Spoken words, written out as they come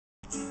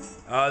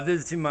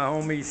This is to my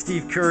homie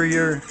Steve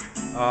Courier,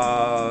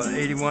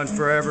 81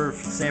 Forever,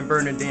 San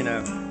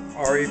Bernardino,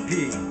 RAP.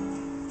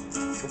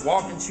 The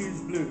Walking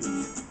Shoes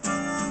Blues.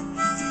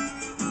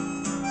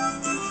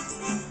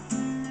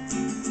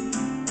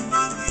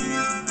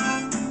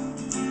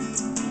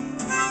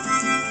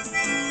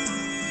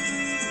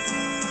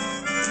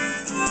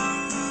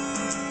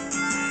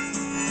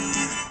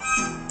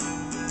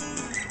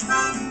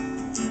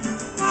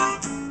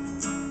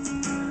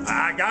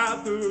 I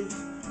got those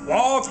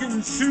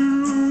walking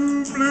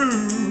shoe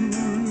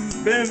blues,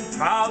 been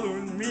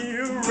following me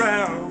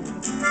around.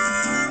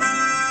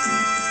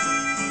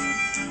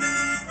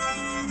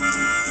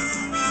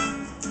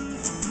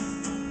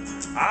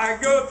 I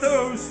got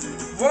those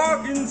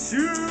walking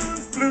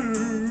shoes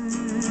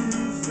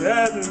blues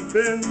that have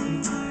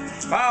been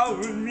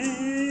following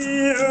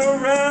me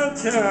around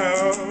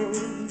town.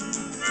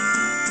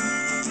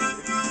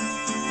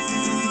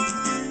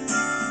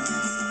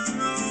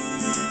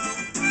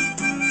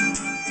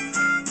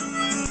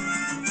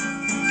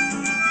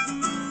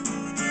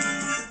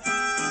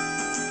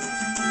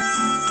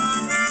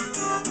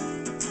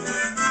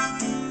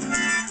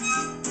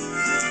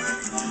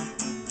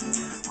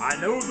 I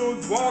know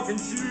those walking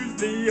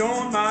shoes be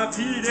on my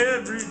feet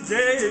every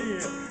day.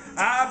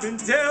 I've been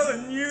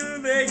telling you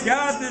they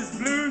got this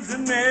blues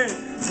and they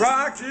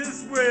rock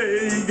this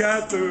way.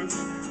 Got those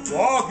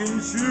walking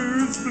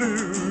shoes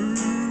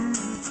blues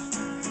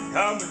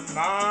coming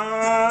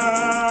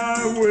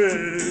my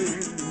way.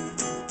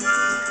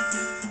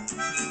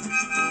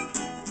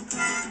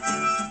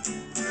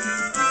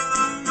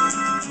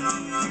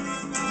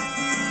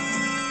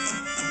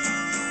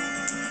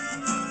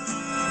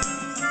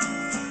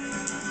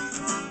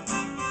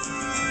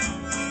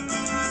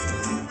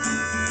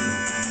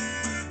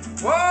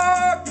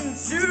 Walking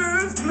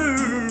shoes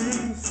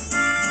blues,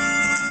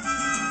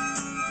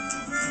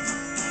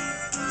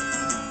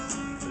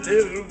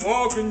 little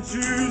walking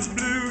shoes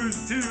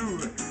blues to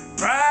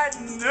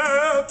brighten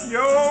up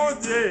your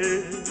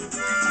day.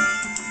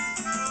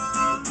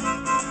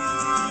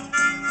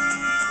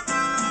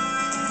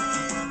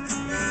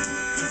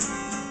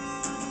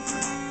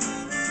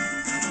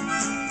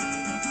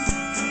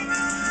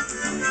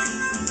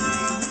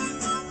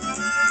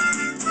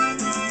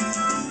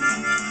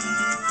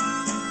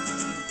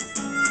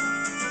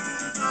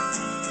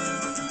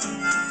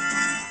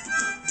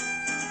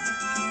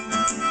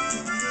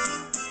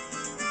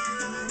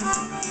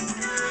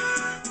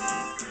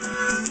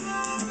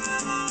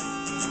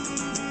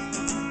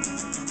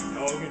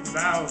 Talking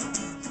about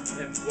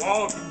them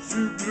walking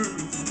shoe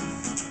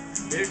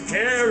blues, they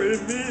carry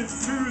me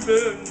through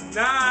the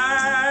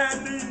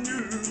nightly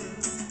news.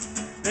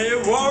 They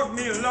walk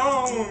me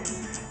along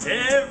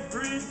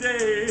every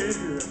day.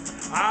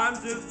 I'm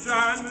just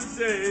trying to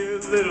say a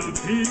little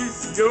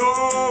piece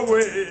your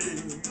way.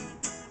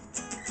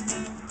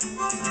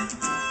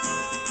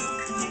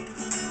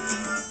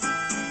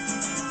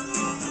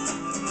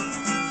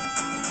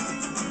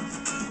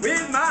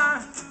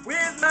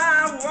 With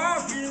my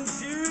walking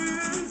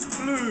shoes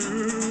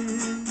blues.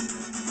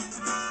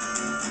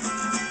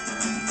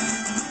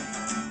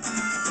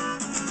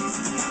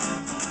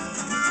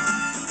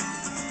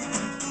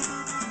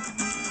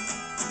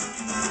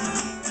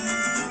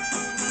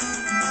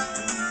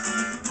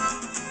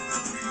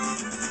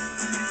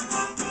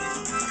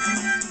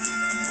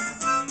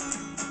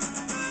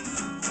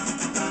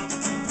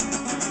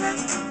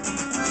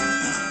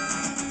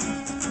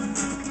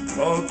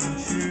 Walking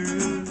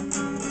shoes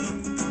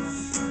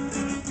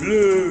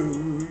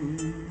blues.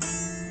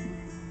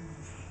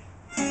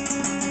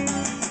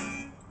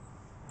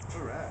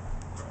 All right.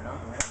 Right on,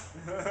 man.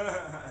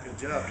 Good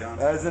job, John.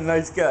 That was a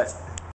nice cut.